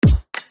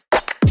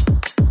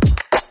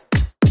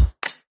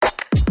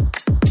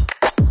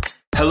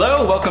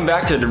Hello, welcome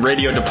back to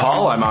Radio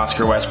DePaul. I'm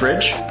Oscar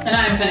Westbridge. And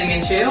I'm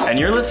Finnegan Chu. And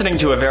you're listening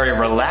to a very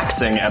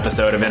relaxing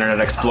episode of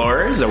Internet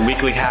Explorers, a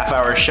weekly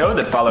half-hour show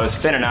that follows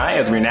Finn and I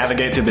as we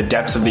navigate through the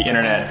depths of the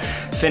internet.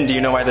 Finn, do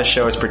you know why this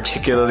show is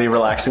particularly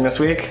relaxing this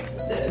week?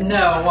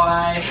 No,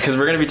 why? Because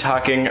we're going to be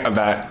talking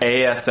about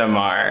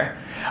ASMR.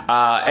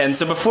 And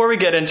so before we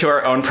get into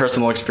our own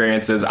personal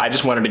experiences, I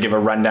just wanted to give a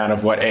rundown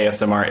of what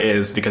ASMR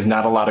is, because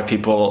not a lot of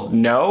people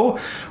know,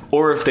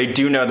 or if they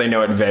do know, they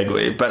know it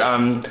vaguely.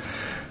 But,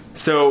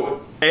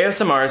 so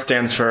ASMR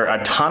stands for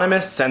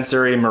Autonomous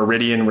Sensory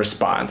Meridian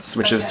Response,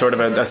 which is sort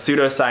of a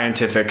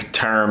pseudoscientific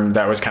term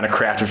that was kind of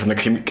crafted from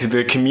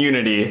the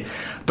community.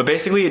 But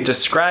basically it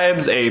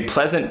describes a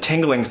pleasant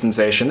tingling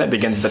sensation that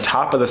begins at the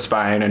top of the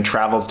spine and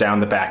travels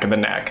down the back of the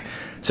neck.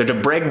 So to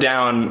break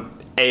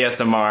down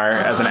ASMR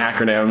as an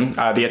acronym,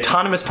 the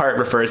autonomous part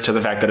refers to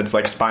the fact that it's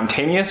like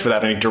spontaneous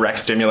without any direct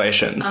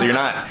stimulation. So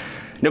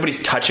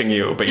nobody's touching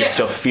you, but you're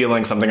still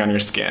feeling something on your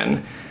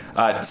skin.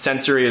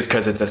 Sensory is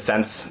because it's a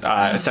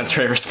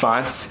sensory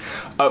response.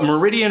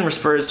 Meridian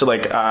refers to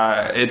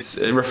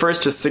it refers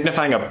to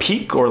signifying a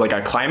peak or like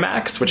a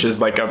climax, which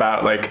is like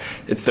about like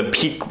it's the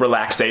peak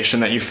relaxation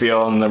that you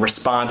feel, and the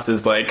response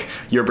is like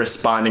you're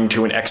responding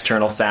to an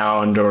external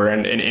sound or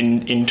an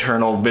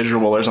internal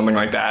visual or something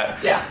like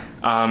that.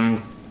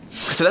 Yeah.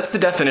 So that's the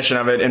definition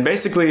of it, and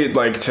basically,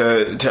 like,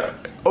 to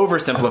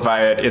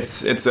oversimplify it,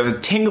 it's a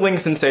tingling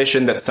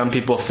sensation that some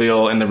people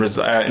feel in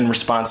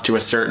response to a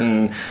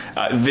certain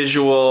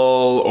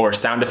visual or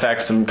sound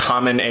effect. Some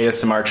common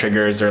ASMR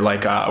triggers are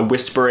like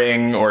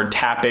whispering or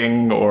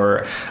tapping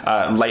or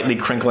lightly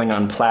crinkling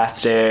on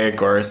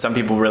plastic, or some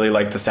people really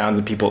like the sounds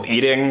of people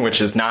eating,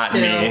 which is not me.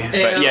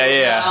 But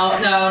yeah.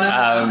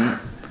 No.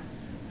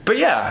 But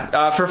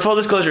yeah, for full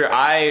disclosure,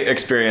 I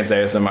experience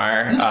ASMR,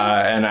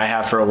 and I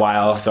have for a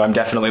while, so I'm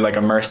definitely like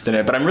immersed in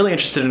it. But I'm really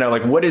interested to know,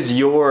 like, what is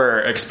your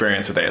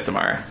experience with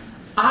ASMR?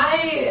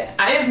 I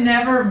have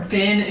never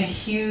been a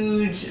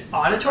huge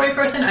auditory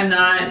person. I'm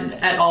not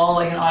at all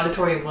like an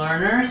auditory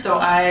learner, so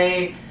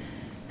I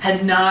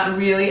had not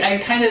really. I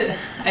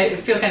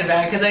feel kind of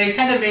bad because I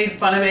kind of made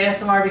fun of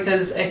ASMR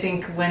because I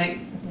think when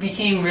it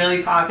became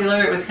really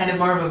popular, it was kind of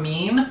more of a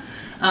meme.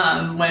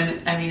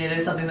 It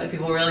is something that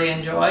people really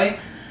enjoy.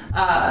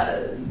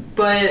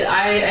 But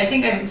I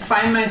think I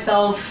find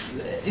myself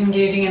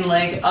engaging in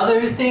like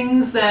other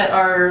things that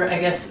are, I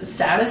guess,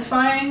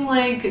 satisfying,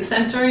 like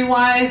sensory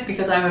wise,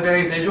 because I'm a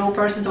very visual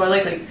person, so I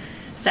like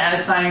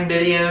satisfying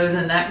videos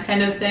and that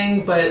kind of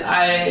thing. But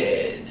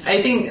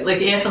I think like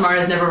ASMR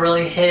has never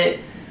really hit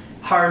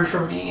hard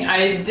for me.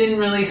 I didn't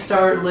really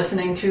start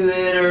listening to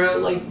it or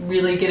like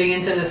really getting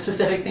into the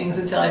specific things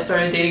until I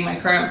started dating my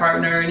current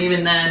partner, and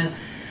even then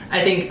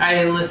I think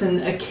I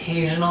listen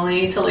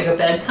occasionally to like a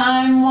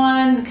bedtime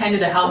one, kind of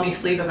to help me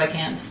sleep if I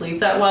can't sleep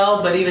that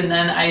well. But even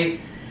then, I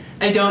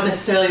don't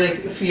necessarily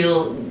like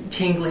feel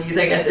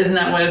tinglies, I guess. Isn't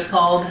that what it's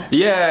called?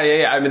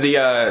 Yeah. I mean,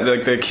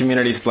 the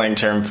community slang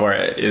term for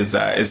it is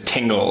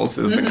tingles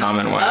is the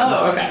common one.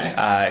 Oh, okay.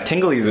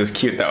 Tinglies is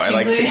cute though. I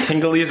like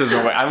tinglies is.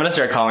 I'm gonna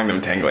start calling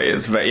them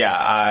tinglies. But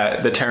yeah,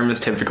 the term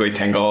is typically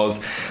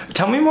tingles.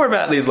 Tell me more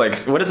about these. Like,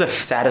 what is a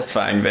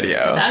satisfying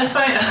video?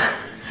 Satisfying.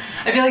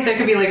 I feel like that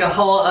could be like a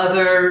whole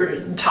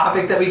other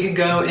topic that we could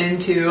go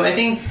into. I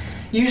think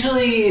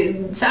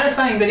usually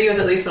satisfying videos,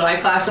 at least what I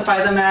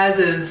classify them as,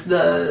 is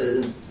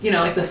the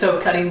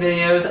soap cutting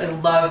videos. I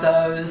love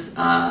those.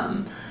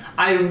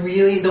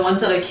 The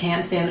ones that I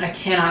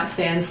cannot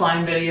stand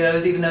slime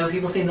videos, even though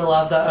people seem to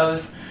love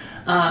those.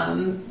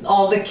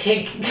 All the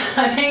cake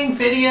cutting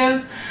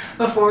videos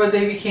before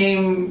they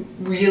became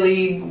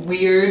really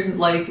weird,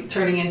 like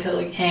turning into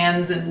like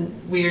hands and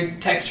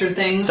weird texture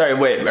things. Sorry,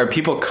 wait, are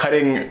people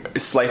cutting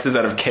slices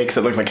out of cakes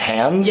that look like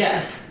hands?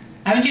 Yes.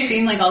 Haven't you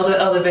seen like all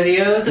the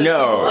videos?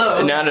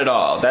 No, not at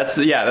all. That's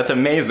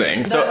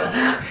amazing. So,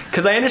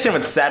 because I understand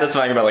what's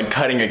satisfying about like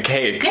cutting a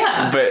cake.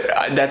 Yeah. But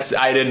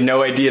I had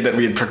no idea that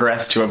we had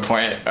progressed to a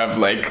point of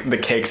like the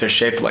cakes are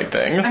shaped like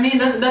things. I mean,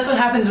 that's what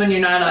happens when you're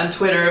not on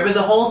Twitter. It was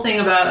a whole thing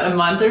about a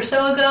month or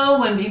so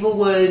ago when people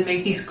would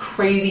make these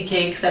crazy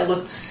cakes that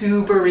looked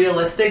super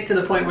realistic to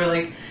the point where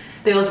like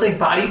they looked like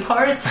body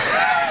parts.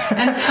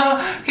 And so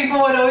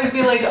people would always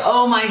be like,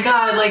 oh my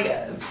God,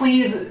 like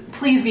please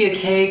be a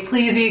cake,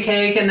 please be a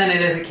cake, and then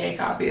it is a cake,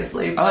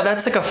 obviously. But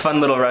that's like a fun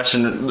little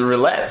Russian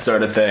roulette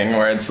sort of thing,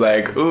 where it's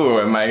like, ooh,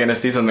 am I going to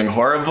see something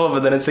horrible,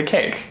 but then it's a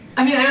cake.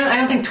 I mean, I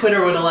don't think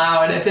Twitter would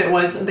allow it if it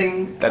was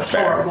something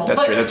horrible.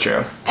 That's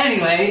true.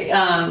 Anyway,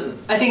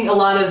 I think a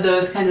lot of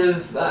those kinds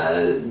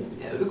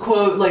of,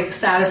 quote, like,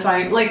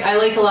 satisfying, like, I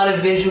like a lot of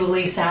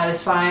visually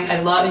satisfying.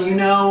 I love,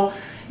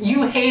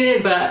 you hate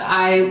it, but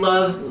I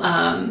love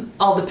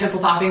all the pimple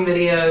popping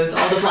videos,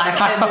 all the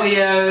blackhead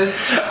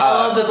videos,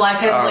 all of the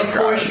blackhead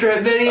pore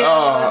strip videos.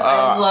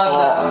 I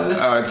love those.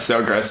 Oh, it's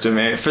so gross to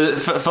me. For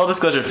full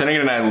disclosure,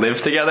 Finnegan and I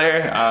live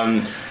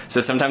together. So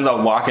sometimes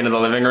I'll walk into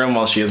the living room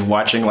while she is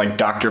watching like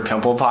Dr.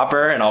 Pimple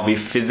Popper, and I'll be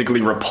physically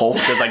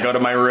repulsed as I go to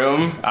my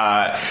room.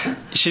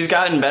 She's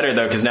gotten better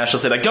though, because now she'll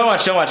say like, don't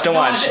watch.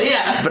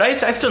 Yeah. But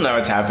I still know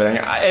what's happening.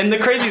 And the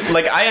crazy,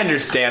 like, I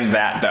understand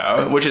that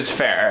though, which is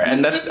fair.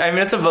 And that's, I mean,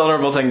 it's a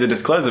vulnerable thing to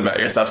disclose about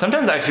yourself.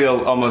 Sometimes I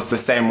feel almost the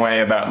same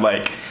way about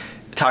like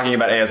talking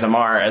about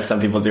ASMR as some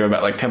people do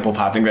about like pimple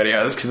popping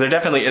videos, because there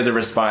definitely is a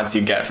response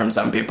you get from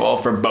some people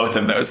for both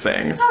of those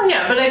things. Oh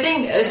yeah, but I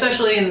think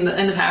especially in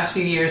the past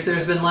few years,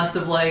 there's been less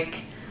of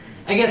like,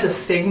 I guess, a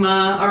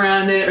stigma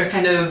around it, or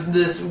kind of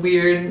this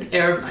weird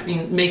air,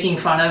 making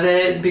fun of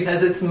it,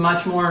 because it's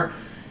much more,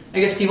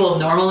 I guess people have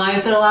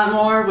normalized it a lot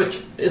more,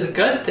 which is a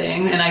good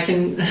thing, and I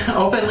can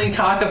openly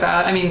talk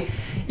about, I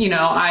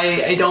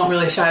don't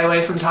really shy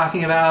away from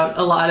talking about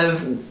a lot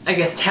of, I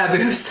guess,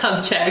 taboo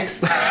subjects.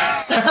 So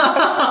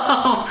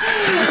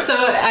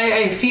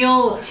I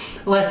feel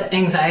less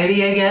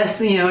anxiety, I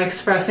guess,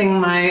 expressing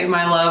my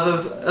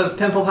love of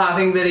pimple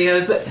popping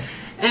videos. But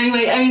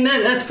anyway,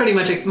 that's pretty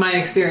much my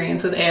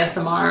experience with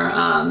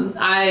ASMR.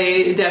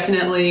 I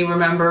definitely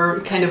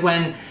remember kind of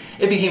when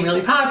it became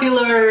really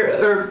popular,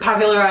 or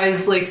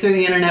popularized like through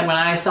the internet, when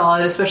I saw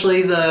it,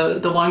 especially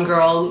the one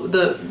girl,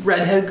 the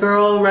redhead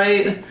girl,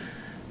 right?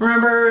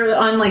 Remember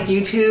on like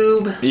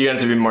YouTube? You have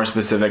to be more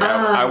specific.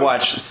 I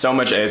watch so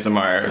much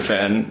ASMR,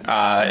 Finn.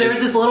 There was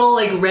this little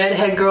like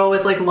redhead girl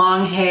with like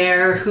long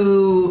hair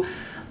who,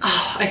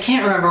 I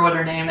can't remember what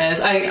her name is.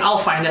 I'll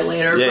find it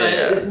later.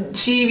 But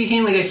she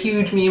became like a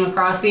huge meme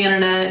across the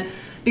internet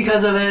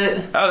because of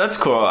it. Oh, that's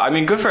cool.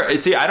 Good for...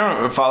 See, I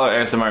don't follow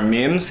ASMR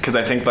memes because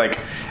I think like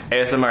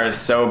ASMR is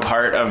so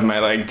part of my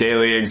like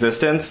daily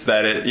existence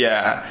that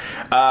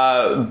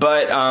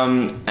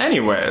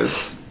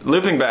anyways...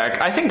 Looping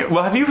back, I think,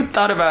 have you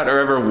thought about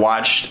or ever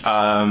watched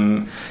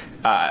visual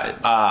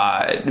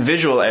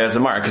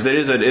ASMR? Because it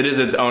is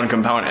its own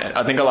component.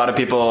 I think a lot of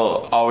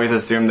people always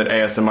assume that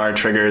ASMR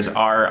triggers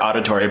are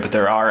auditory, but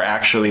there are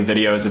actually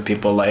videos of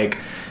people like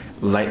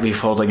lightly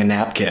folding a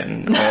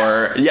napkin,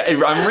 or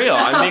I'm being real,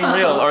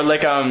 or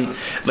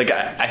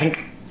I think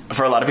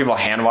for a lot of people,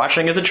 hand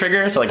washing is a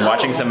trigger. So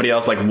watching somebody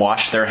else like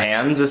wash their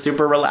hands is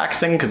super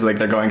relaxing because like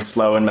they're going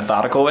slow and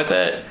methodical with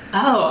it.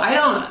 Oh,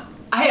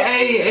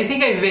 I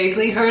think I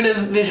vaguely heard of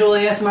visual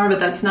ASMR, but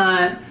that's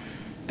not,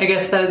 I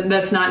guess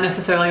that's not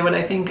necessarily what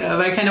I think of.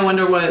 I kind of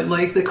wonder what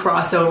like the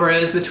crossover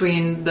is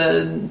between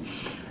the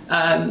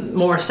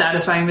more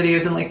satisfying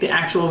videos and like the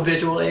actual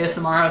visual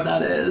ASMR of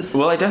that is.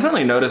 Well, I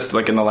definitely noticed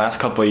like in the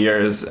last couple of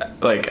years,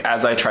 like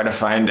as I try to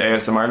find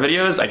ASMR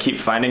videos, I keep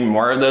finding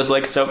more of those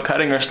like soap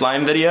cutting or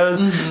slime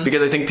videos,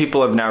 because I think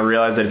people have now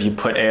realized that if you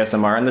put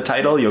ASMR in the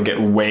title, you'll get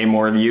way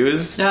more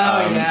views. Oh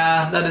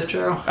yeah, that is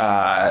true.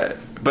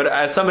 But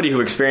as somebody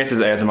who experiences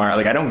ASMR,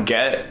 like I don't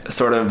get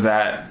sort of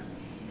that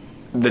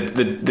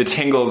the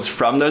tingles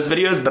from those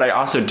videos, but I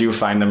also do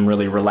find them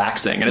really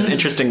relaxing. And it's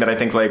interesting that I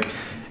think like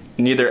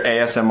neither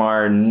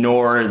ASMR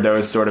nor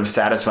those sort of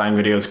satisfying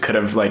videos could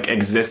have like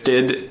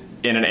existed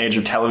in an age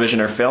of television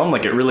or film.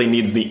 Like it really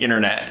needs the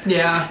internet.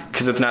 Yeah.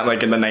 Because it's not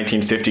like in the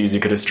 1950s you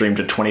could have streamed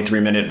a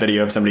 23-minute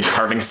video of somebody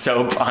carving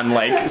soap on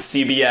like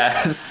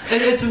CBS.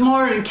 It's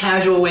more a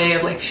casual way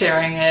of like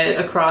sharing it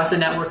across a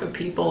network of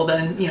people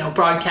than,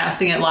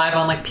 broadcasting it live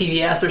on like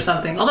PBS or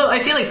something. Although I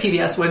feel like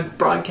PBS would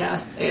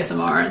broadcast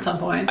ASMR at some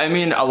point.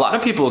 A lot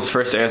of people's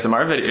first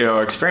ASMR video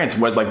experience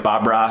was like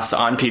Bob Ross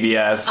on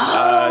PBS,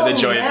 The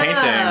Joy of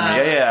Painting.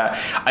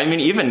 Yeah.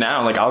 Even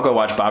now, like I'll go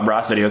watch Bob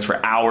Ross videos for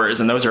hours,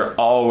 and those are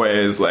always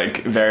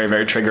like very,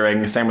 very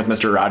triggering. Same with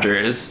Mr.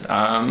 Rogers. Okay.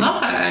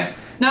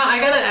 Now I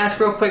gotta ask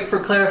real quick for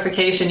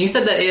clarification. You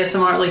said that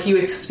ASMR, like you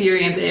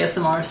experience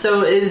ASMR.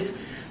 So is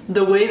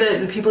the way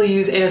that people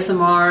use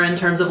ASMR in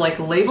terms of like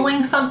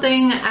labeling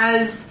something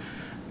as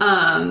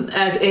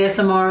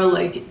ASMR,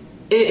 like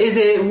is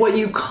it what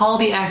you call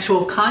the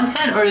actual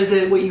content, or is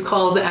it what you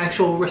call the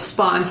actual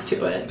response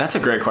to it? That's a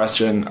great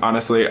question,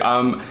 honestly.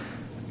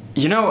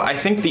 I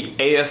think the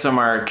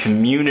ASMR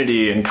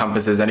community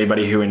encompasses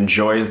anybody who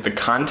enjoys the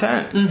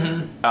content.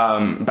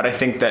 But I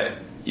think that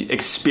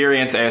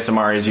experience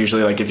ASMR is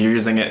usually like if you're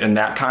using it in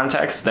that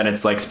context, then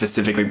it's like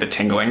specifically the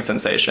tingling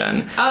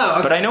sensation. Oh,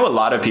 okay. But I know a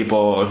lot of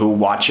people who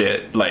watch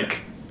it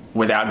like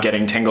without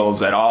getting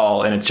tingles at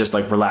all, and it's just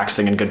like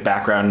relaxing and good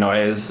background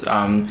noise.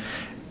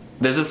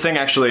 There's this thing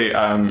actually,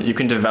 you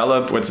can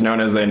develop what's known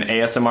as an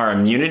ASMR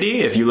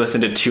immunity. If you listen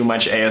to too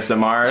much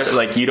ASMR,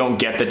 like you don't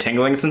get the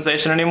tingling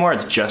sensation anymore.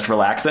 It's just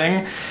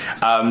relaxing.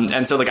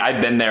 And so like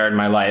I've been there in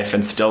my life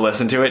and still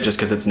listen to it just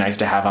because it's nice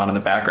to have on in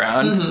the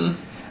background.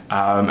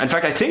 In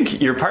fact, I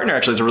think your partner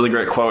actually has a really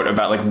great quote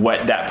about like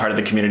what that part of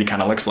the community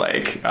kind of looks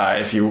like,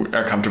 if you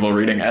are comfortable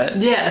reading it.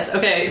 Yes.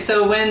 Okay.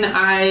 So when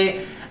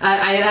I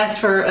had asked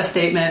for a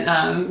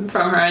statement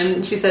from her,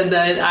 and she said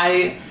that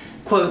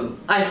quote,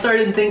 I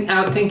started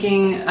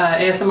thinking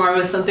ASMR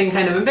was something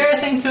kind of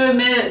embarrassing to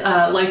admit,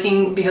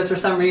 liking because for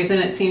some reason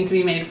it seemed to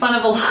be made fun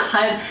of a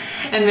lot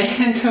and made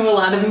into a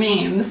lot of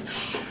memes.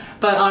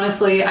 But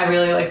honestly, I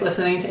really like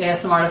listening to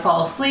ASMR to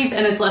fall asleep,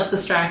 and it's less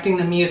distracting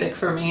than music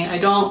for me. I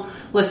don't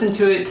listen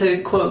to it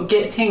to, quote,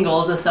 get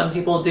tingles, as some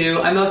people do.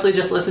 I mostly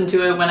just listen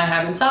to it when I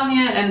have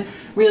insomnia and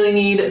really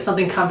need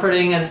something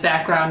comforting as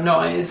background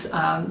noise.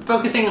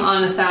 Focusing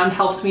on a sound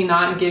helps me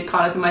not get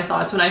caught up in my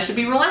thoughts when I should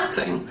be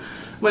relaxing,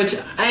 which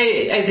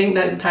I think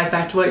that ties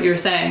back to what you were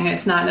saying.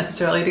 It's not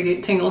necessarily to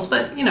get tingles,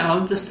 but, you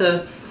know, just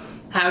to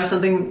have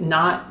something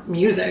not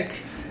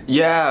music.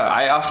 Yeah,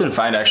 I often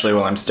find actually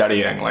while I'm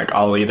studying, like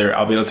I'll be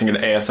listening to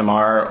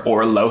ASMR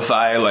or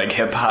lo-fi, like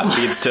hip hop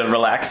beats to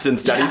relax and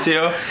study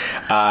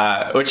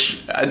to,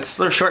 which it's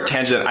sort of short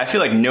tangent. I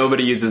feel like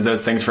nobody uses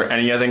those things for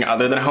anything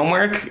other than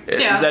homework.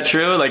 Yeah. Is that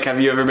true? Like,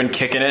 have you ever been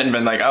kicking it and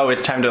been like, oh,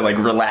 it's time to like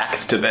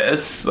relax to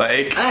this?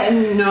 Like,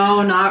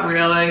 no, not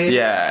really.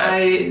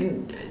 Yeah.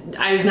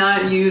 I've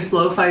not used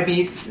lo-fi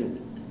beats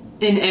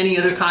in any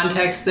other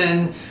context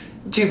than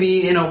to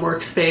be in a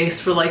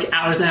workspace for like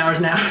hours and hours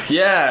and hours.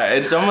 Yeah,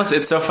 it's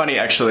so funny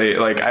actually.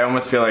 Like, I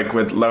almost feel like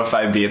with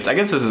lo-fi beats, I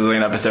guess this is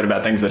an episode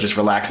about things that just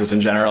relax us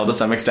in general to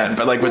some extent,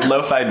 but like with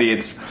lo-fi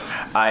beats,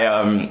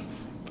 I'm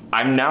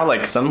now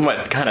like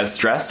somewhat kind of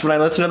stressed when I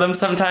listen to them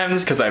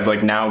sometimes because I've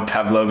like now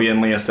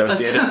Pavlovianly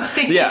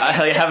associated. Yeah, I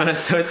like, have an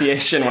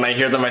association when I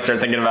hear them. I start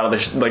thinking about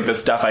the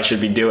stuff I should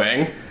be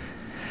doing,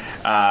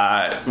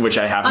 which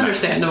I haven't.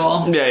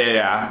 Understandable.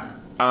 Yeah.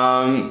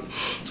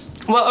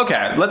 Well,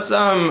 okay, let's,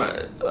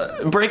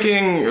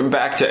 breaking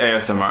back to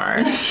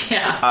ASMR.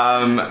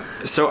 Yeah.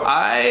 So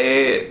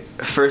I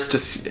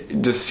first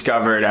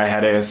discovered I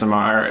had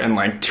ASMR in,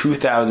 like,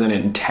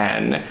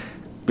 2010.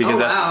 Because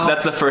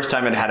that's the first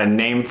time it had a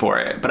name for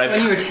it. But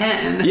when you were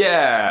 10?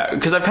 Yeah,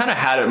 because I've kind of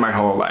had it my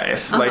whole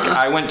life. Like,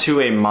 I went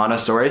to a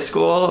Montessori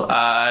school.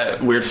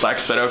 Weird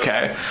flex, but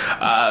okay.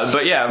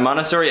 But yeah,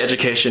 Montessori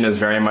education is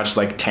very much,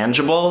 like,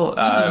 tangible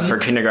for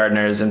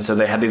kindergartners. And so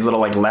they had these little,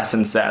 like,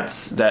 lesson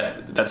sets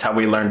that's how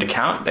we learned to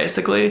count,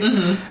 basically.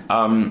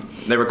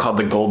 They were called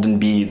the golden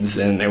beads.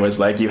 And it was,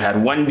 like, you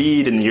had 1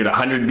 bead, and you had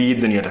 100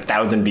 beads, and you had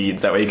 1,000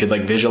 beads. That way you could,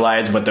 like,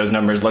 visualize what those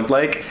numbers looked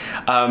like.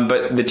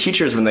 But the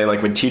teachers, when they,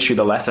 like, would teach you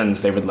the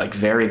lessons, they would like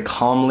very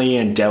calmly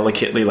and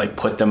delicately like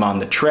put them on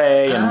the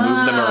tray and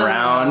move them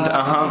around.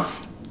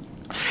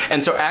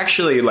 And so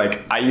actually,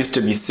 like, I used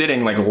to be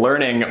sitting, like,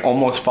 learning,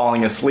 almost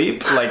falling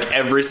asleep, like,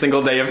 every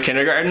single day of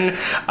kindergarten,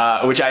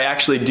 which I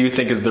actually do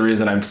think is the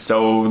reason I'm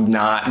so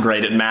not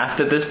great at math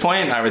at this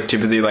point. I was too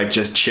busy, like,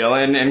 just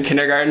chilling in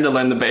kindergarten to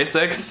learn the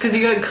basics. Because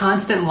you got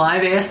constant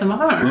live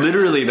ASMR.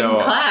 Literally, though.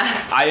 In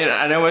class.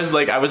 I was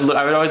like, I would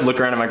always look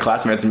around at my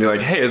classmates and be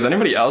like, hey, is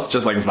anybody else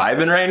just, like,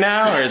 vibing right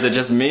now? Or is it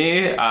just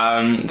me?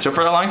 So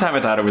for a long time,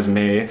 I thought it was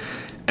me.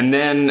 And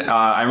then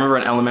I remember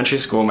in elementary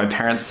school, my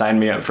parents signed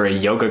me up for a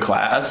yoga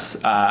class.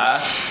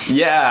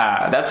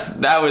 Yeah,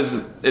 that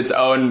was its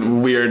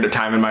own weird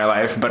time in my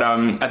life. But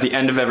at the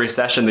end of every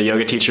session, the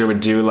yoga teacher would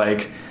do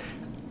like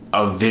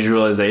a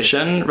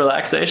visualization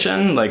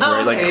relaxation, like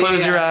where like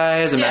close your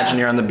eyes, imagine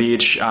you're on the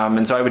beach.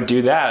 And so I would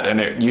do that,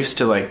 and it used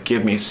to like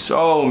give me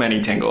so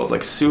many tingles,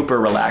 like super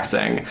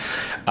relaxing.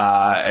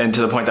 And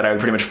to the point that I would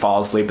pretty much fall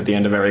asleep at the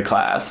end of every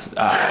class,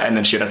 and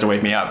then she would have to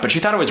wake me up. But she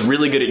thought I was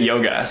really good at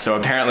yoga, so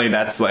apparently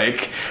that's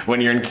like when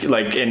you're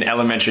in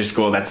elementary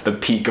school, that's the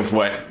peak of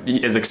what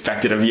is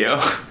expected of you.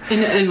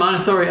 In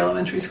Montessori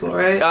elementary school,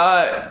 right?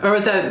 Or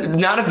was that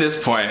not at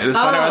this point? At this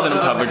point, I wasn't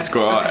in public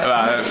school.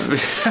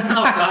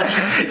 Oh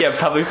god. Yeah,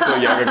 public school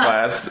yoga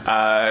class.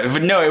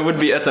 But no, it would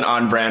be that's an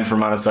on brand for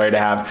Montessori to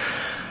have.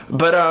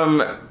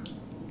 But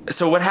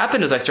so what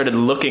happened is I started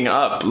looking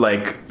up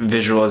like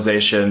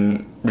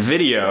visualization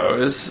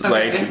videos.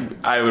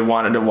 Like I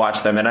wanted to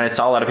watch them, and I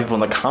saw a lot of people in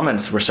the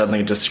comments were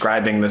suddenly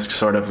describing this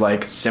sort of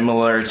like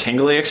similar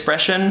tingly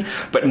expression,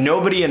 but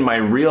nobody in my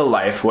real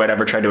life who I'd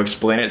ever tried to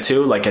explain it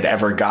to like had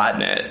ever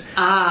gotten it.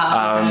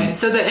 Okay.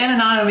 So the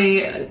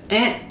anonymity,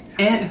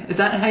 is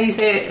that how you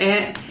say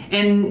it?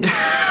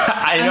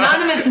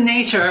 Anonymous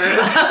nature.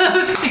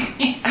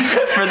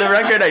 For the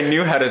record, I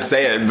knew how to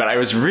say it, but I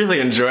was really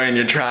enjoying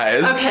your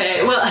tries.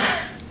 Okay, well,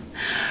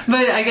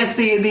 but I guess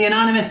the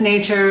anonymous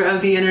nature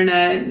of the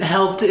internet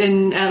helped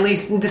in at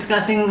least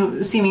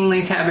discussing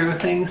seemingly taboo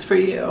things for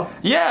you.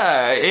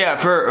 Yeah,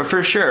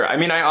 for sure. I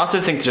mean, I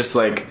also think just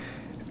like,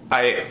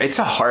 it's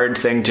a hard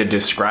thing to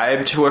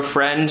describe to a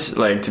friend,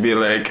 like to be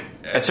like,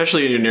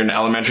 especially when you're in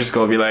elementary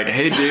school, be like,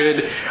 hey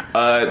dude,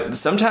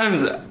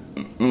 sometimes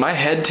my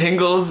head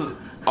tingles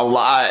a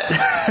lot.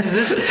 Is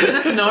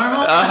this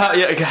normal?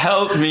 Yeah,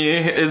 help me.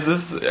 Is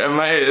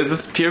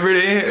this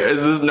puberty?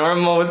 Is this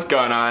normal? What's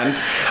going on?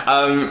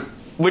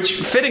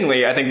 Which,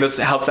 fittingly, I think this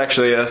helps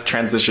actually us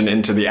transition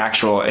into the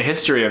actual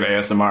history of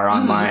ASMR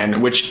online,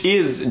 which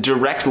is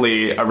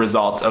directly a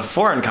result of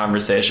foreign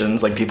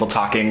conversations, like people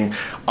talking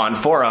on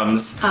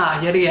forums.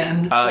 Yet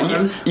again,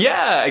 forums.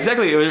 Yeah,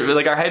 exactly. It was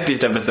like our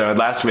Hypebeast episode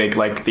last week,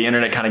 like the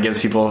internet kind of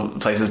gives people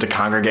places to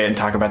congregate and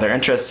talk about their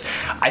interests.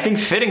 I think,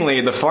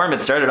 fittingly, the forum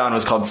it started on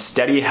was called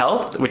Steady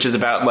Health, which is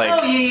about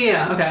like... Oh,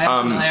 yeah. Okay,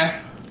 I'm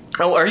familiar.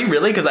 Oh, are you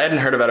really? Because I hadn't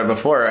heard about it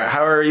before.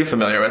 How are you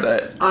familiar with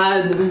it?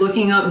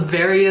 Looking up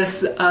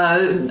various,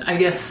 I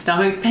guess,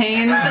 stomach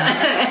pains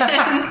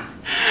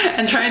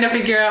and trying to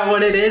figure out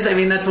what it is. I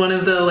mean, that's one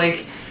of the,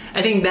 like,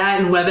 I think that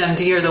and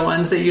WebMD are the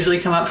ones that usually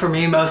come up for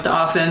me most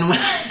often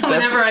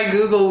whenever I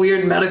Google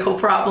weird medical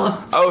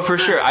problems. Oh, for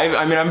sure.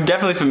 I mean, I'm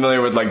definitely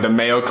familiar with, like, the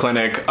Mayo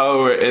Clinic.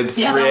 Oh, it's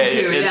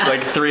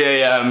like 3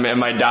 a.m.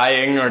 Am I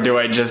dying or do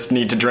I just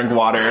need to drink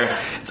water?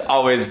 It's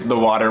always the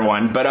water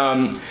one. But,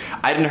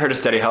 I hadn't heard of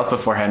Steady Health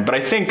beforehand, but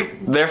I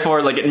think,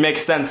 therefore, like, it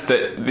makes sense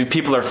that the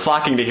people are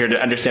flocking to here to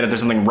understand if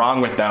there's something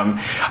wrong with them.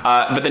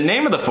 But the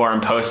name of the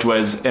forum post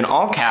was, in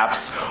all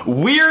caps,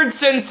 Weird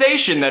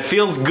Sensation That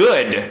Feels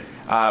Good.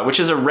 Which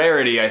is a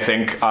rarity, I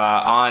think,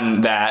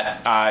 on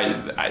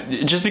that,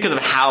 just because of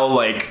how,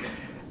 like,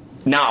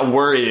 not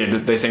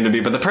worried they seem to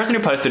be. But the person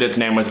who posted its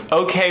name was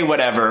Okay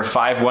Whatever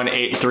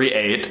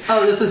 51838.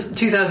 Oh, this was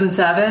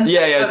 2007?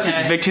 Yeah, it's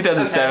big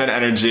 2007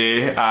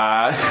 energy.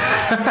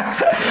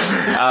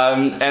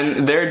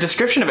 And their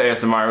description of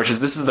ASMR, which is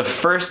this is the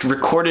first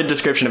recorded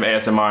description of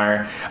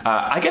ASMR,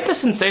 I get the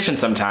sensation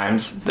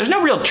sometimes. There's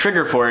no real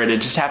trigger for it,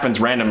 it just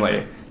happens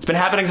randomly. It's been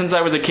happening since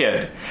I was a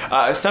kid.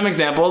 Some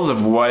examples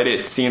of what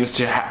it seems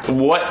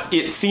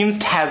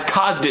has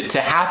caused it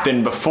to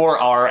happen before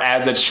are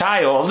as a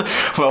child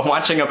while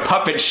watching a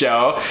puppet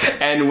show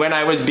and when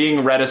I was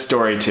being read a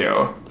story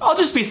to. I'll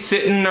just be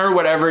sitting or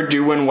whatever,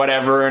 doing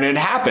whatever, and it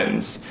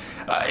happens.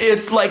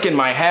 It's like in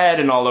my head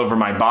and all over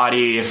my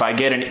body. If I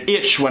get an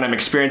itch when I'm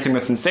experiencing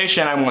the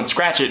sensation, I won't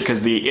scratch it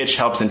because the itch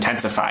helps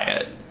intensify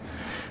it.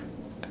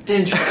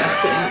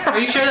 Interesting. Are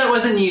you sure that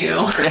wasn't you?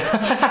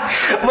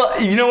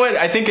 Well, you know what?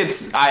 I think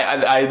it's...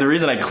 the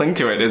reason I cling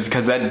to it is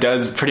because that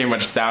does pretty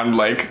much sound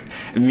like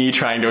me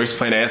trying to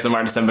explain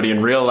ASMR to somebody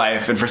in real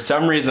life. And for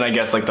some reason, I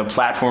guess, like, the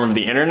platform of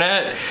the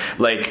internet,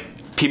 like,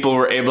 people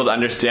were able to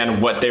understand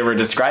what they were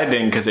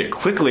describing because it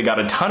quickly got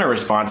a ton of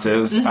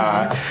responses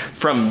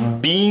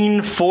from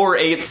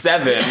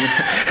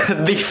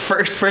Bean487, the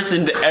first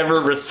person to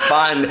ever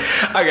respond.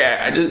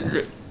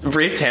 Okay,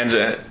 brief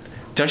tangent.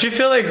 Don't you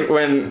feel like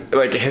when,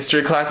 like,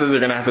 history classes are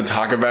going to have to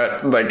talk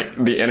about, like,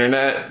 the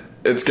internet,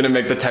 it's going to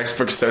make the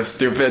textbook so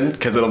stupid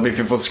because it'll be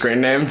people's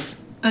screen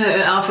names?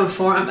 Alpha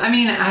Forum. I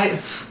mean, I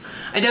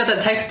doubt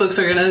that textbooks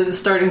are going to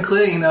start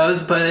including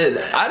those,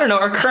 but... I don't know.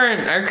 Our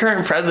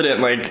current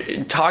president,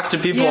 like, talks to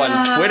people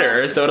on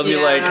Twitter, so it'll be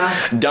like,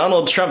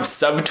 Donald Trump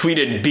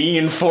subtweeted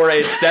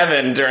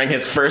Bean487 during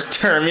his first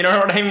term. You know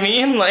what I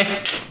mean?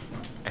 Like...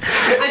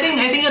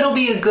 I think it'll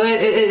be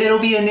it'll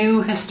be a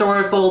new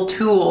historical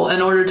tool in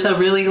order to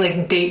really,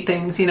 like, date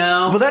things, you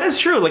know? Well, that is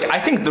true. Like, I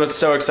think what's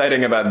so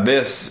exciting about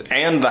this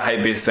and the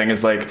Hypebeast thing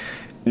is, like,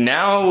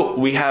 now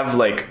we have,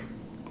 like,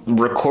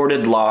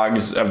 recorded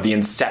logs of the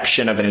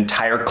inception of an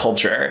entire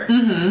culture.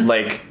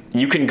 Like,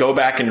 you can go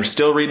back and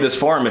still read this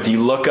forum. If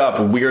you look up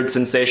Weird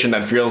Sensation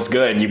That Feels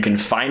Good, you can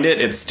find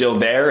it. It's still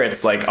there.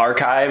 It's, like,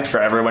 archived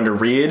for everyone to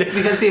read.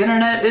 Because the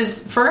internet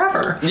is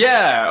forever.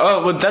 Yeah.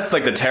 Oh, well, that's,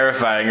 like, the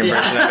terrifying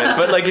impression of it.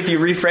 But, like, if you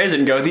rephrase it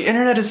and go, the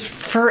internet is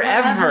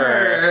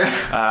forever.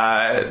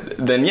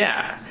 Then,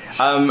 yeah.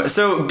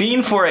 So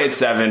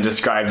Bean487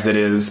 describes it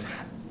as...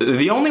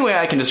 The only way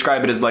I can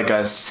describe it is like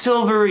a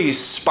silvery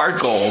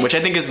sparkle, which I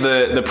think is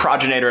the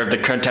progenitor of the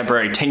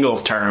contemporary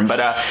tingles term,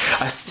 but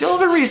a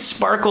silvery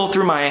sparkle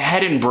through my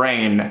head and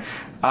brain.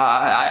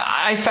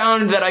 I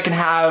found that I can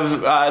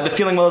have the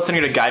feeling while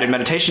listening to guided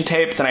meditation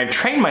tapes, and I've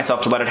trained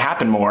myself to let it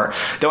happen more,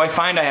 though I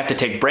find I have to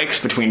take breaks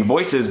between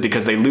voices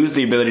because they lose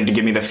the ability to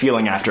give me the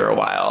feeling after a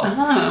while.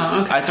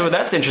 Oh, okay. So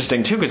that's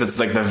interesting, too, because it's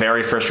like the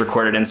very first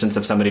recorded instance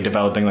of somebody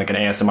developing, like, an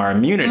ASMR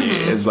immunity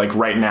is, like,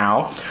 right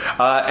now.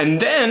 And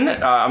then,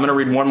 I'm going to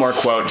read one more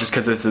quote, just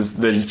because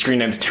the screen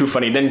name's too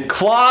funny. Then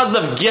Claws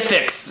of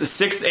Githix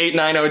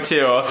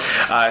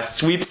 68902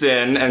 sweeps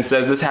in and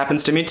says, this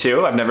happens to me,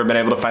 too. I've never been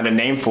able to find a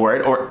name for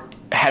it, or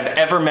have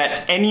ever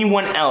met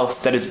anyone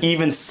else that has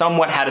even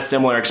somewhat had a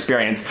similar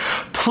experience.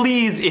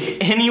 Please, if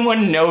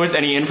anyone knows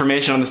any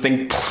information on this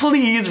thing,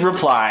 please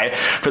reply.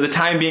 For the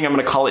time being, I'm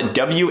going to call it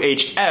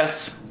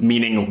WHS,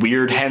 meaning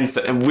weird head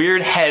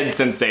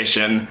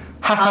sensation.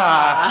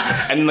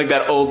 Haha. And like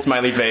that old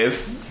smiley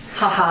face.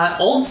 Haha,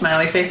 old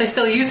smiley face. I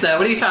still use that.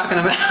 What are you talking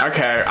about?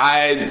 Okay,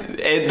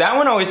 that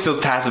one always feels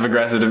passive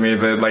aggressive to me.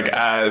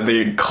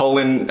 The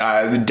colon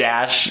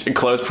dash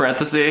close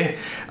parenthesis.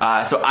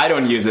 So I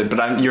don't use it,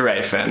 but you're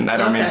right, Finn. I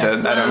don't mean to.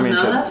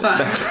 That's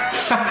fine.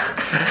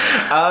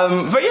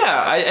 But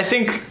yeah, I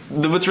think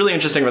what's really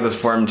interesting about this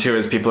forum too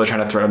is people are trying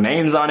to throw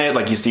names on it.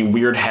 Like you see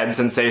weird head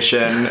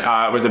sensation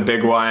was a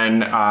big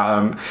one.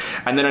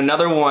 And then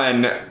another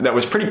one that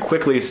was pretty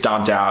quickly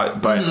stomped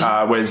out,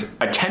 but was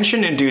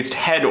attention-induced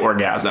head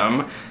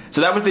orgasm.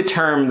 So that was the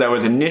term that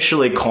was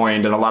initially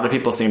coined, and a lot of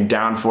people seemed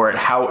down for it.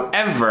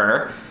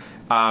 However,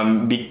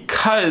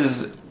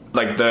 because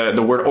like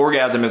the word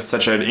orgasm is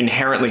such an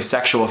inherently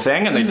sexual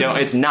thing, and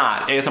it's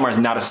not. ASMR is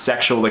not a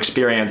sexual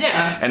experience,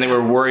 and they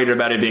were worried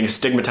about it being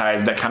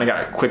stigmatized. That kind of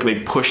got quickly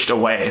pushed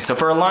away. So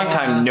for a long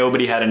time,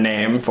 nobody had a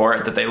name for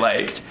it that they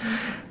liked.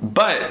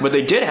 But what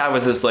they did have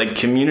was this like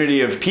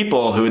community of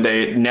people who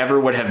they never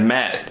would have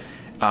met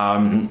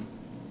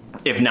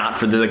if not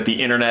for the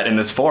internet and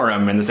this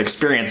forum and this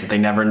experience that they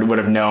never would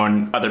have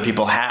known other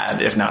people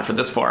had if not for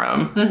this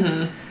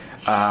forum.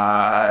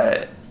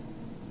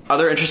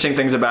 Other interesting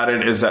things about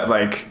it is that,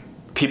 like,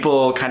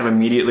 people kind of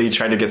immediately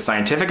tried to get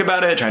scientific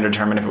about it, trying to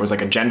determine if it was,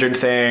 like, a gendered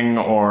thing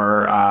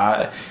or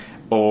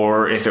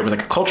if it was,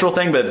 like, a cultural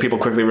thing, but people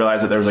quickly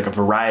realized that there was, like, a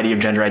variety of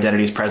gender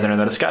identities present in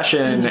the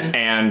discussion,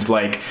 and,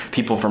 like,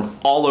 people from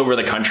all over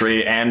the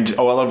country and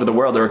all over the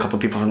world. There were a couple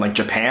of people from, like,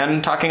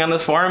 Japan talking on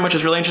this forum, which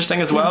is really interesting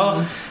as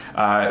well.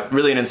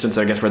 Really an instance,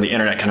 I guess, where the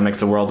internet kind of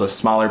makes the world a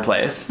smaller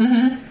place.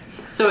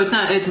 So it's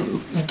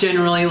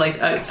generally like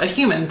a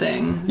human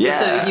thing. Yeah.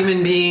 Just a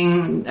human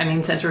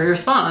being, sensory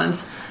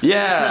response.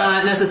 Yeah. It's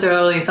not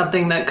necessarily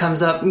something that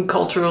comes up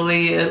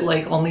culturally,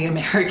 like only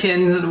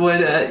Americans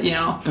would,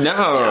 No,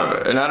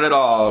 not at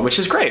all, which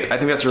is great. I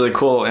think that's really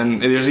cool.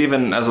 And there's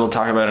even, as we'll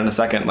talk about in a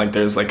second, like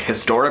there's like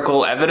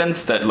historical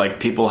evidence that like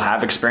people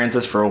have experienced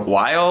this for a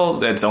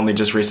while. It's only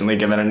just recently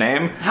given a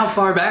name. How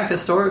far back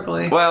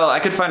historically? Well, I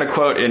could find a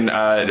quote in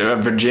a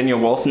Virginia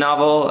Woolf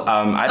novel.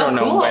 I don't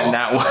know when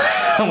that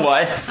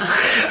was,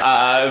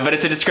 but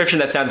it's a description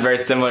that sounds very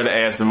similar to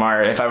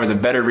ASMR. If I was a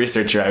better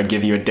researcher, I would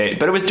give you a date.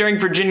 But it was during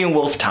Virginia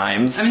Woolf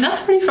times.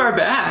 That's pretty far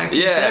back.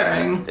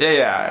 Yeah.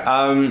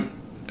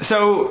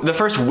 So the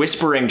first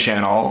whispering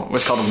channel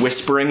was called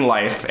Whispering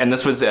Life, and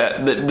this was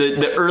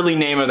the early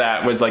name of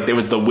that was like it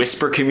was the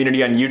whisper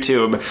community on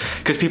YouTube,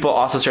 because people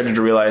also started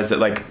to realize that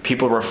like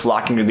people were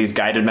flocking to these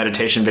guided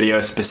meditation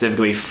videos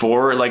specifically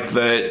for like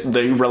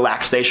the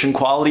relaxation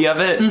quality of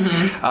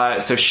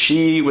it. So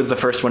she was the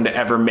first one to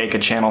ever make a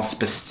channel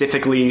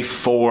specifically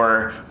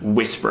for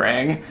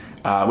whispering.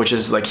 Which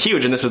is like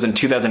huge, and this was in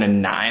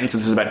 2009, so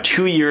this is about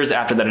 2 years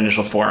after that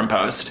initial forum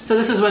post. So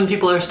this is when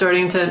people are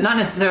starting to not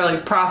necessarily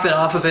profit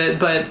off of it,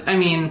 but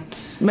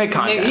make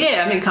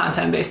content. Make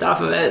content based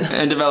off of it.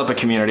 And develop a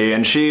community.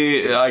 And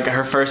she, like,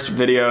 her first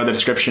video, the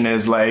description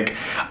is like,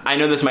 I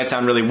know this might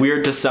sound really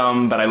weird to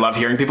some, but I love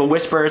hearing people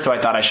whisper, so I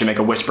thought I should make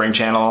a whispering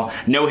channel.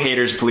 No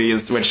haters,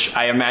 please, which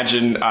I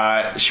imagine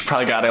she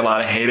probably got a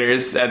lot of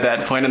haters at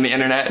that point on the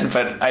internet,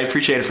 but I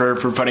appreciate her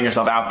for putting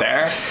herself out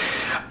there.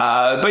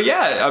 But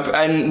yeah,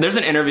 and there's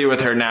an interview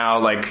with her now,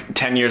 like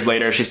 10 years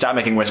later. She stopped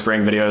making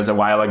whispering videos a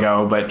while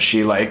ago, but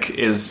she like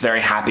is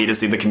very happy to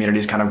see the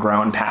community's kind of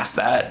grown past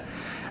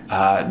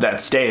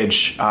that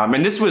stage.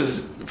 And this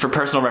was, for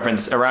personal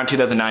reference, around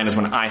 2009 is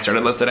when I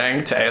started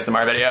listening to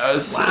ASMR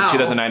videos. Wow.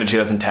 2009 to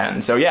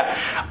 2010. So yeah,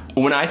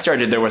 when I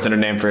started, there wasn't a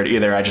name for it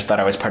either. I just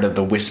thought I was part of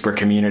the whisper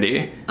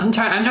community. I'm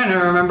trying to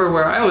remember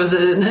where I was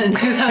in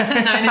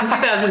 2009 and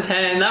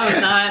 2010.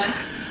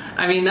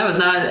 That was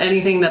not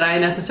anything that I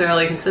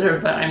necessarily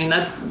considered, but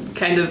that's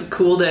kind of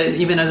cool that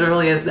even as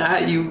early as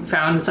that, you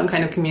found some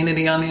kind of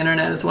community on the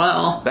internet as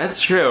well. That's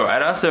true.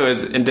 It also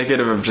is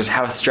indicative of just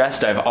how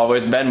stressed I've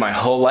always been my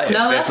whole life.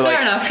 No, that's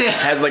fair enough, too.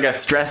 As like a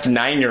stressed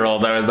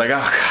 9-year-old, I was like, oh,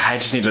 God, I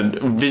just need to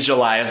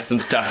visualize some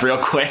stuff real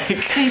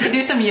quick. So you could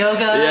do some yoga.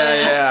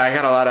 Yeah, I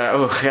got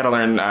to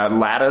learn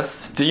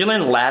lattice. Did you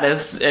learn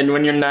lattice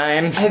when you're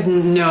 9? I have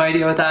no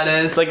idea what that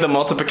is. It's like the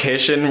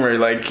multiplication where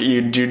like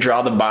you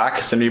draw the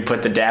box and you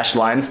put the dashed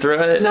lines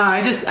through it. No,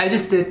 I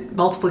just did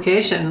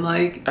multiplication,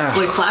 like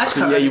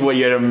flashcards. Yeah,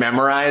 you had to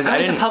memorize. I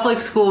went to public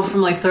school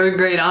from like 3rd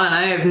grade on.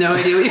 I have no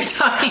idea what you're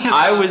talking about.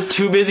 I was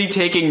too busy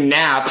taking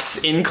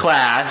naps in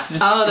class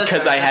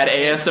because I had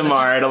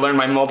ASMR to learn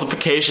my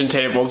multiplication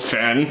tables,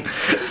 Finn.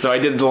 So I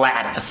did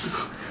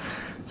lattice.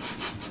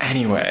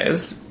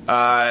 Anyways,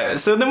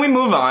 so then we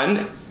move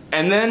on,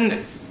 and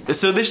then.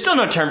 So there's still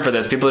no term for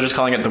this. People are just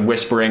calling it the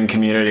whispering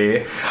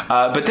community.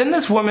 But then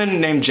this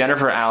woman named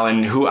Jennifer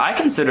Allen, who I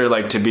consider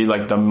like to be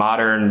like the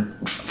modern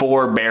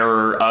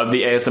forebearer of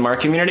the ASMR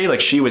community.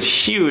 Like she was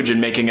huge in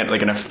making it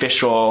like an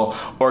official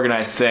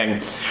organized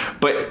thing.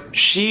 But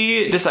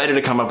she decided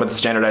to come up with a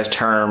standardized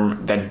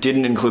term that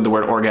didn't include the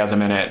word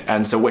orgasm in it.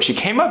 And so what she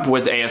came up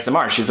was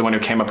ASMR. She's the one who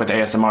came up with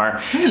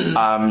ASMR.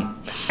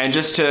 And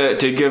just to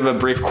give a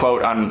brief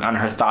quote on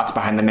her thoughts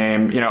behind the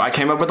name, I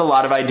came up with a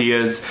lot of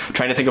ideas,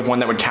 trying to think of one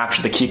that would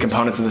capture the key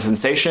components of the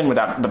sensation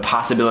without the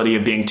possibility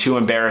of being too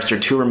embarrassed or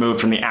too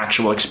removed from the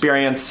actual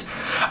experience.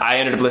 I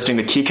ended up listing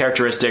the key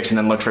characteristics and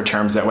then looked for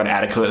terms that would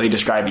adequately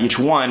describe each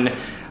one.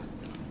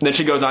 Then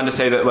she goes on to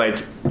say that,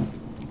 like,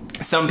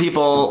 some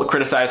people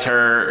criticize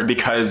her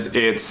because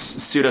it's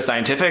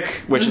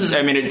pseudoscientific, which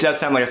it does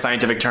sound like a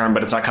scientific term,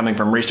 but it's not coming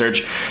from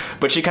research.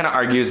 But she kind of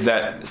argues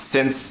that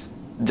since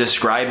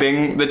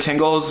describing the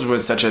tingles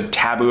was such a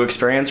taboo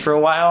experience for a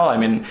while. I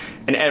mean,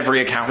 in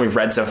every account we've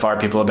read so far,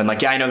 people have been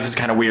like, yeah, I know this is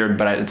kind of weird,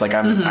 but it's like,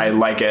 I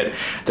like it.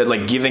 That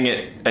like giving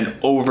it an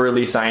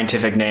overly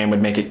scientific name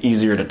would make it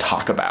easier to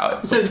talk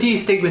about. So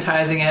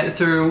destigmatizing it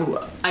through,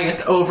 I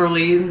guess,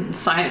 overly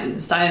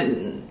science.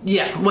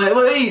 Yeah,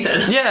 what you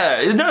said.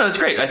 Yeah, no, that's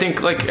great. I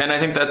think and I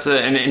think that's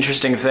an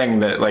interesting thing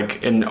that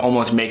like in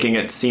almost making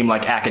it seem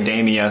like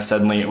academia,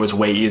 suddenly it was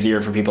way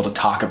easier for people to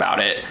talk about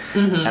it.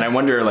 And I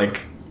wonder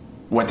like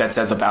what that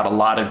says about a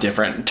lot of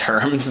different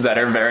terms that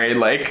are very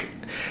like,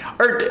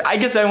 or I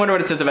guess I wonder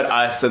what it says about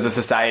us as a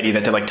society,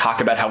 that to like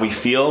talk about how we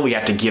feel, we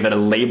have to give it a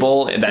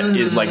label that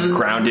is like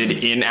grounded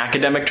in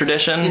academic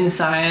tradition. In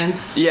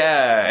science.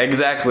 Yeah,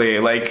 exactly.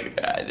 Like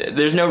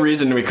there's no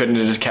reason we couldn't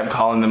have just kept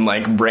calling them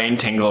like brain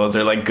tingles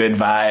or like good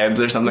vibes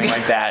or something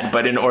like that.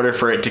 But in order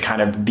for it to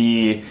kind of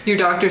be... Your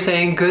doctor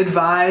saying good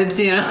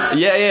vibes, you know?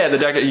 Yeah, the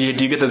doctor, do you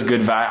get those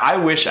good vibes? I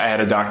wish I had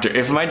a doctor.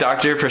 If my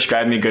doctor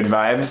prescribed me good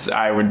vibes,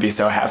 I would be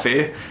so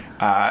happy.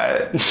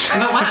 But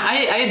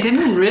I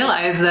didn't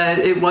realize that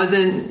it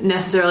wasn't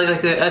necessarily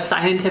like a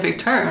scientific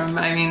term.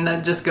 I mean,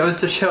 that just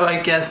goes to show,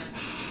 I guess,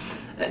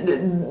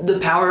 the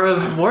power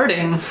of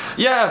wording.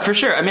 Yeah, for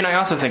sure. I mean, I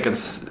also think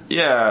it's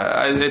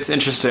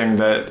interesting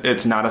that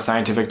it's not a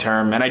scientific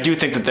term. And I do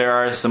think that there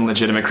are some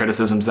legitimate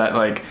criticisms that,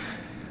 like,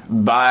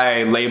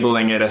 by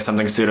labeling it as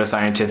something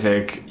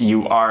pseudoscientific,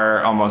 you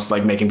are almost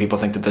like making people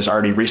think that there's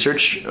already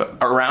research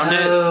around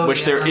it,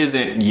 which there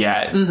isn't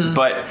yet.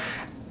 But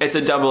it's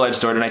a double-edged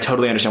sword, and I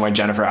totally understand why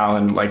Jennifer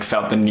Allen like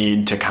felt the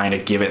need to kind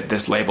of give it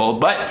this label.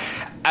 But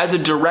as a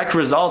direct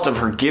result of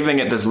her giving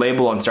it this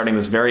label and starting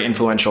this very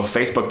influential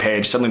Facebook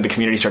page, suddenly the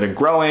community started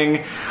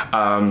growing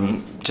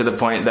to the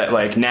point that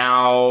like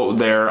now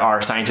there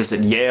are scientists at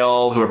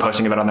Yale who are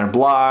posting about it on their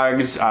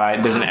blogs.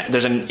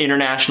 There's an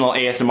international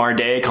ASMR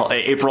day called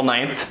April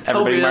 9th.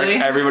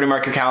 Everybody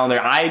mark your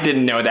calendar. I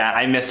didn't know that.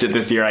 I missed it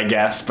this year, I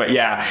guess. But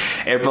yeah,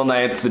 April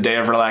 9th, the day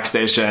of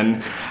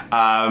relaxation.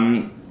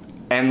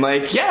 And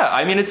like, yeah,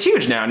 I mean, it's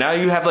huge now. Now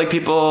you have like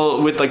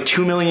people with like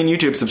 2 million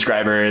YouTube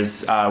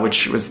subscribers,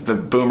 which was the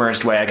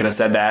boomerest way I could have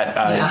said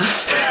that.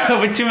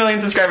 With 2 million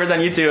subscribers on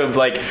YouTube,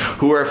 like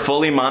who are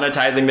fully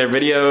monetizing their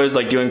videos,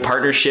 like doing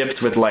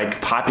partnerships with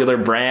like popular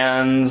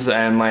brands,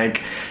 and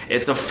like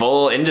it's a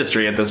full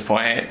industry at this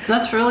point.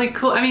 That's really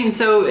cool. I mean,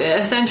 so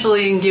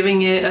essentially in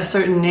giving it a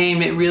certain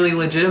name, it really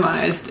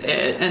legitimized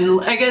it.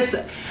 And I guess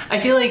I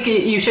feel like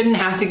you shouldn't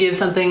have to give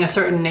something a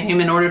certain name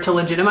in order to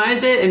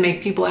legitimize it and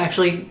make people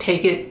actually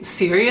take it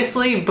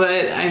seriously.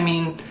 But I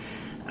mean,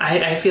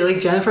 I feel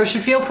like Jennifer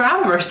should feel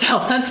proud of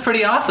herself. That's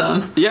pretty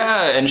awesome.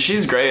 Yeah, and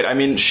she's great. I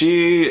mean,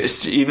 she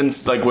even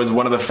like was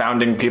one of the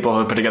founding people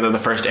who put together the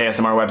first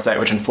ASMR website,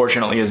 which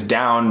unfortunately is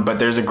down. But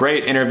there's a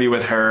great interview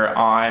with her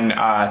on,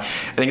 I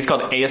think it's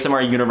called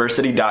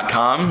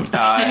ASMRuniversity.com,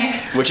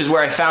 which is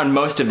where I found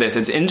most of this.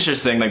 It's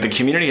interesting. Like the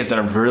community has done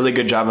a really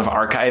good job of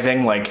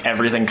archiving like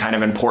everything kind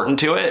of important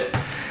to it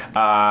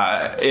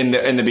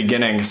in the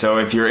beginning. So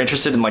if you're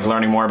interested in like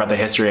learning more about the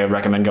history, I'd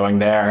recommend going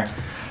there.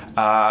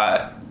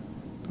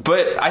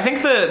 But I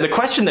think the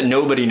question that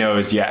nobody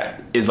knows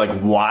yet is like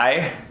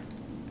why?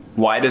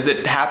 Why does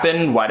it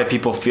happen? Why do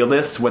people feel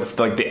this? What's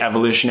like the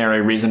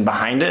evolutionary reason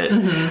behind it?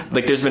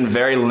 Like there's been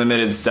very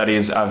limited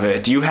studies of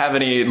it. Do you have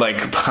any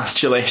like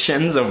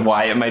postulations of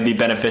why it might be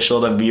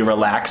beneficial to be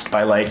relaxed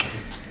by like...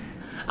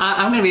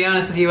 I'm going to be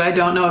honest with you. I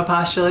don't know what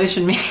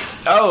postulation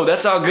means. Oh,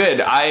 that's all good.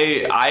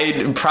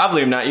 I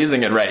probably am not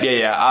using it right.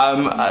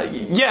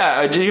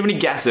 Yeah. Do you have any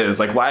guesses?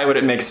 Like, why would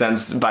it make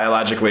sense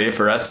biologically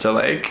for us to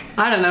like...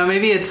 I don't know.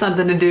 Maybe it's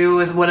something to do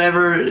with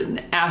whatever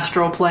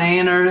astral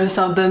plane or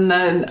something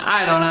that...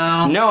 I don't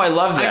know. No, I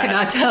love that. I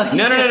cannot tell you.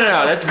 No.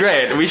 That's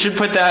great. We should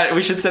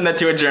send that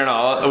to a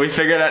journal. We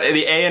figured out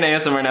the A in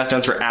ASMR now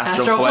stands for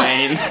astral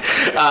plane.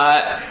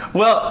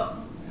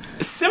 Well,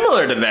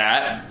 similar to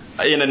that...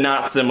 In a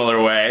not similar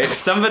way,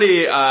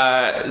 somebody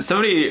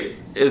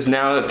is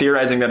now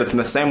theorizing that it's in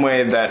the same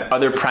way that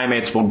other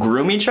primates will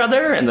groom each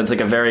other, and that's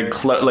like a very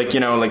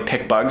like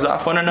pick bugs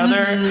off one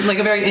another, like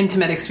a very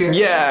intimate experience.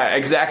 Yeah,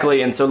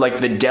 exactly. And so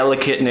like the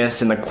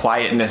delicateness and the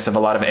quietness of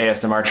a lot of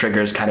ASMR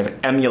triggers kind of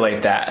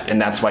emulate that,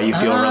 and that's why you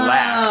feel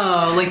relaxed.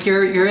 Oh, like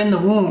you're in the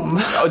womb.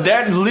 Oh,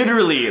 that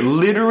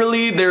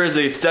literally, there is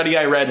a study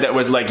I read that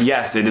was like,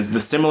 yes, it is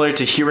similar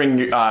to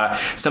hearing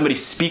somebody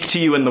speak to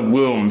you in the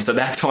womb, so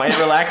that's why it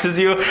relaxes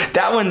you.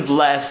 That one's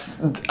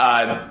less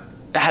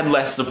had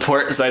less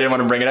support, so I didn't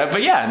want to bring it up.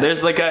 But yeah,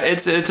 there's like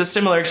it's a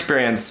similar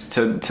experience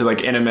to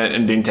like intimate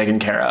and being taken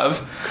care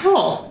of.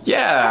 Cool.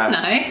 Yeah, that's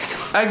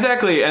nice.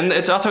 Exactly, and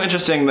it's also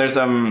interesting. There's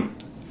a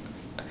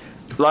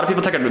lot of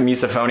people talk about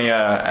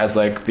misophonia as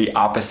like the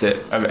opposite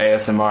of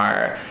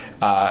ASMR.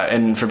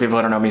 And for people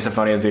who don't know,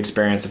 misophonia is the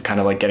experience of kind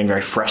of like getting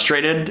very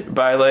frustrated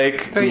by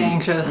like... Very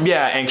anxious.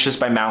 Yeah, anxious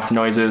by mouth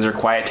noises or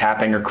quiet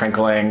tapping or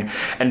crinkling.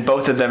 And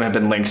both of them have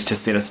been linked to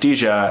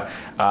synesthesia,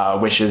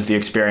 which is the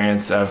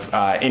experience of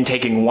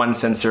intaking one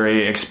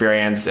sensory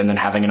experience and then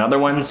having another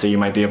one. So you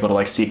might be able to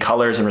like see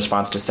colors in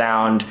response to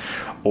sound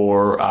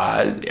or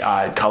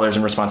colors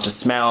in response to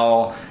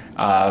smell.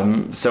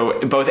 So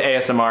both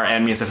ASMR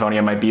and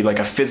misophonia might be like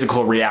a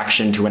physical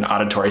reaction to an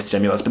auditory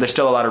stimulus, but there's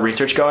still a lot of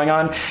research going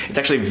on. It's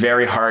actually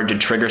very hard to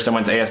trigger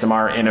someone's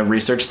ASMR in a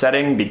research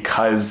setting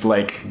because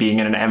like being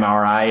in an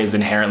MRI is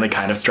inherently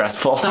kind of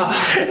stressful.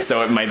 Oh.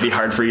 So it might be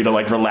hard for you to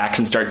like relax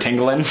and start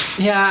tingling.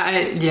 Yeah,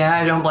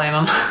 I don't blame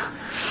them.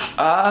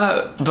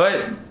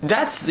 But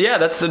that's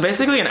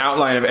basically an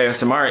outline of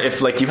ASMR.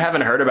 If like you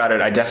haven't heard about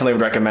it, I definitely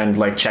would recommend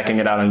like checking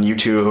it out on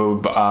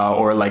YouTube,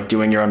 or like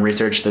doing your own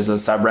research. There's a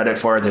subreddit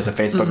for it. There's a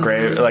Facebook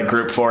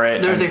group for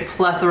it. There's a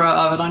plethora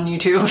of it on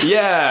YouTube.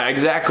 Yeah,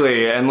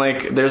 exactly. And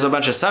like there's a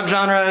bunch of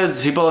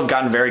subgenres. People have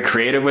gotten very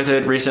creative with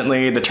it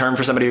recently. The term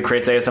for somebody who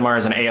creates ASMR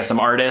is an ASM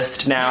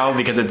artist now,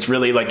 because it's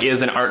really like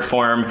is an art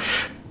form.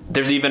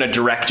 There's even a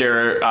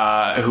director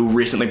who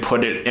recently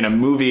put it in a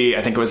movie.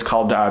 I think it was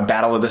called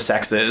Battle of the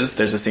Sexes.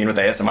 There's a scene with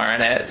ASMR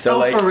in it. So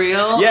like, for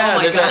real? Yeah,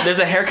 there's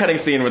a haircutting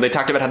scene where they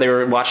talked about how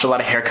they watched a lot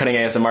of haircutting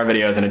ASMR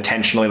videos and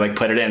intentionally like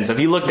put it in. So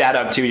if you look that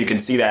up too, you can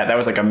see that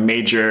was like a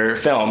major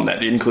film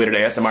that included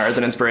ASMR as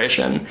an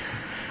inspiration.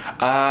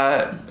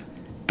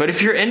 But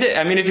if you're into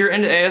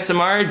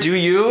ASMR, do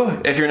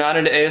you? If you're not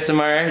into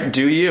ASMR,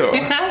 do you?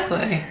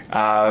 Exactly.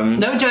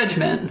 No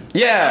judgment.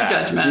 Yeah. No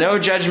judgment. No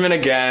judgment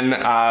again.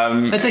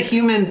 It's a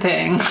human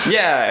thing.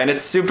 Yeah, and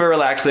it's super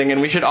relaxing,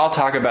 and we should all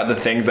talk about the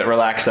things that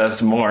relax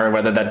us more,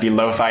 whether that be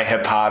lo-fi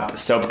hip-hop,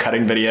 soap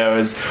cutting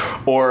videos,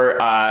 or...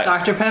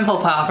 Dr. Pimple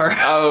Popper.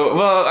 Oh,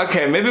 well,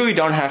 okay, maybe we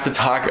don't have to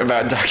talk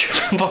about Dr.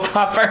 Pimple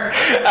Popper.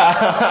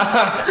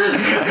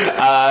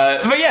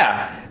 But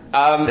yeah.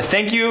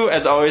 Thank you,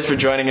 as always, for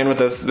joining in with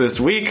us this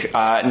week.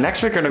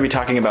 Next week, we're going to be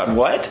talking about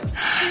what?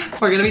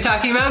 We're going to be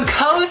talking about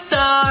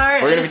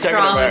CoStar. We're going to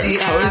be talking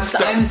about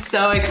CoStar. I'm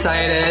so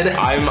excited.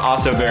 I'm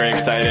also very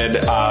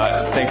excited.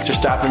 Thanks for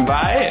stopping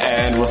by,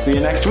 and we'll see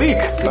you next week.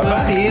 Bye-bye.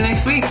 We'll see you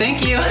next week.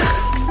 Thank you.